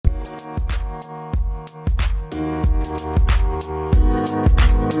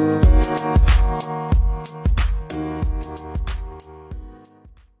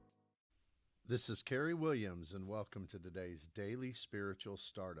This is Kerry Williams, and welcome to today's Daily Spiritual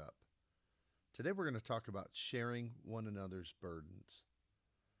Startup. Today we're going to talk about sharing one another's burdens.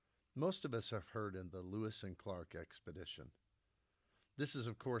 Most of us have heard of the Lewis and Clark expedition. This is,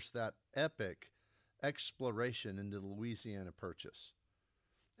 of course, that epic exploration into the Louisiana Purchase.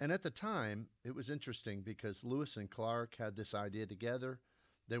 And at the time, it was interesting because Lewis and Clark had this idea together.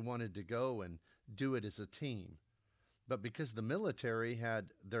 They wanted to go and do it as a team. But because the military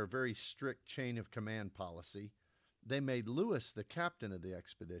had their very strict chain of command policy, they made Lewis the captain of the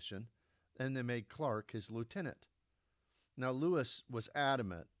expedition, and they made Clark his lieutenant. Now, Lewis was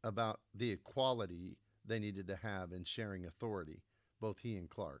adamant about the equality they needed to have in sharing authority, both he and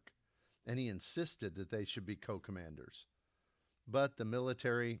Clark, and he insisted that they should be co-commanders. But the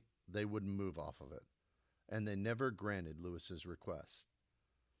military, they wouldn't move off of it, and they never granted Lewis's request.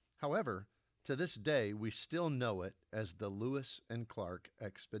 However, to this day, we still know it as the Lewis and Clark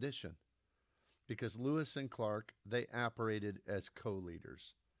expedition because Lewis and Clark, they operated as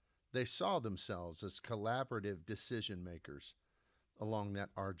co-leaders. They saw themselves as collaborative decision makers along that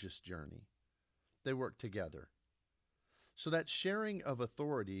arduous journey. They worked together. So that sharing of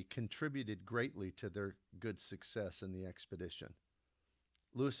authority contributed greatly to their good success in the expedition.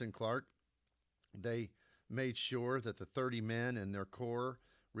 Lewis and Clark, they made sure that the 30 men in their corps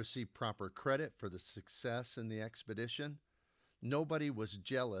received proper credit for the success in the expedition. Nobody was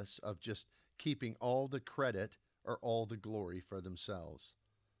jealous of just keeping all the credit or all the glory for themselves.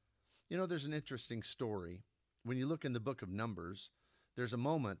 You know, there's an interesting story. When you look in the book of Numbers, there's a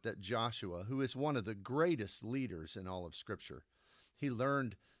moment that Joshua, who is one of the greatest leaders in all of Scripture, he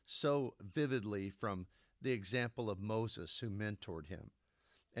learned so vividly from the example of Moses, who mentored him.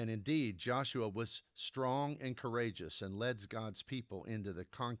 And indeed, Joshua was strong and courageous and led God's people into the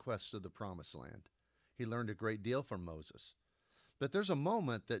conquest of the promised land. He learned a great deal from Moses. But there's a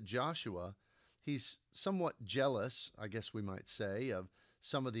moment that Joshua, he's somewhat jealous, I guess we might say, of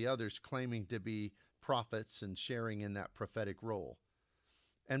some of the others claiming to be prophets and sharing in that prophetic role.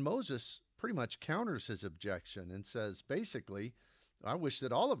 And Moses pretty much counters his objection and says, basically, I wish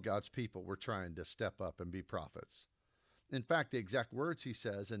that all of God's people were trying to step up and be prophets. In fact, the exact words he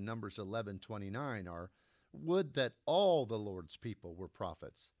says in Numbers 11:29 are, would that all the Lord's people were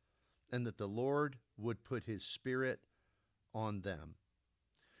prophets, and that the Lord would put his spirit on them.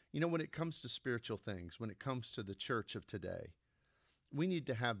 You know, when it comes to spiritual things, when it comes to the church of today, we need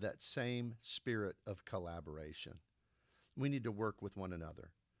to have that same spirit of collaboration. We need to work with one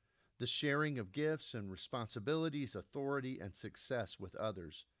another. The sharing of gifts and responsibilities, authority, and success with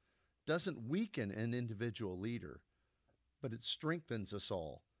others doesn't weaken an individual leader, but it strengthens us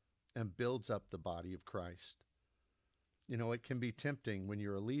all and builds up the body of Christ. You know, it can be tempting when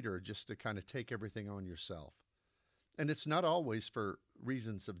you're a leader just to kind of take everything on yourself. And it's not always for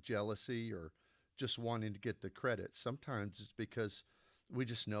reasons of jealousy or just wanting to get the credit. Sometimes it's because we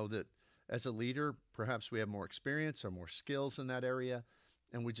just know that as a leader, perhaps we have more experience or more skills in that area,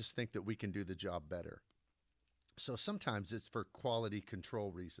 and we just think that we can do the job better. So sometimes it's for quality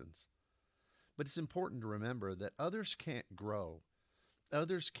control reasons. But it's important to remember that others can't grow.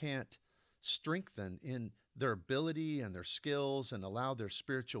 Others can't strengthen in their ability and their skills and allow their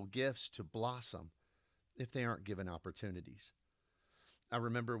spiritual gifts to blossom if they aren't given opportunities. I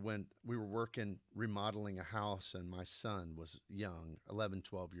remember when we were working, remodeling a house, and my son was young, 11,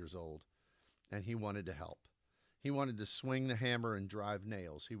 12 years old, and he wanted to help. He wanted to swing the hammer and drive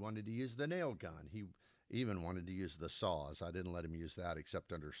nails. He wanted to use the nail gun. He even wanted to use the saws. I didn't let him use that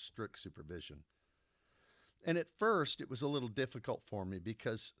except under strict supervision. And at first, it was a little difficult for me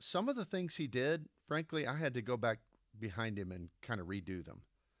because some of the things he did, frankly, I had to go back behind him and kind of redo them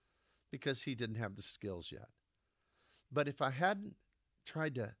because he didn't have the skills yet. But if I hadn't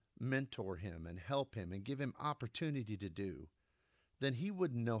tried to mentor him and help him and give him opportunity to do, then he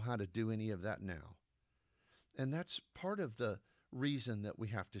wouldn't know how to do any of that now. And that's part of the reason that we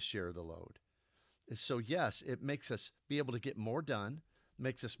have to share the load. So yes, it makes us be able to get more done,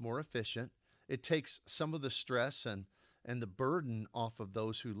 makes us more efficient. It takes some of the stress and the burden off of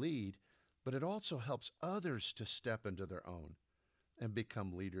those who lead, but it also helps others to step into their own and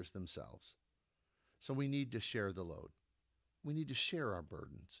become leaders themselves. So we need to share the load. We need to share our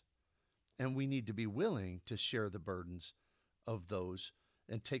burdens, and we need to be willing to share the burdens of those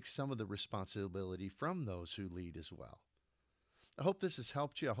and take some of the responsibility from those who lead as well. I hope this has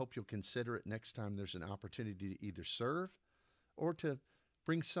helped you. I hope you'll consider it next time there's an opportunity to either serve or to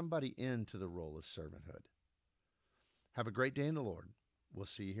bring somebody into the role of servanthood. Have a great day in the Lord. We'll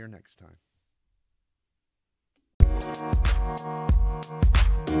see you here next time.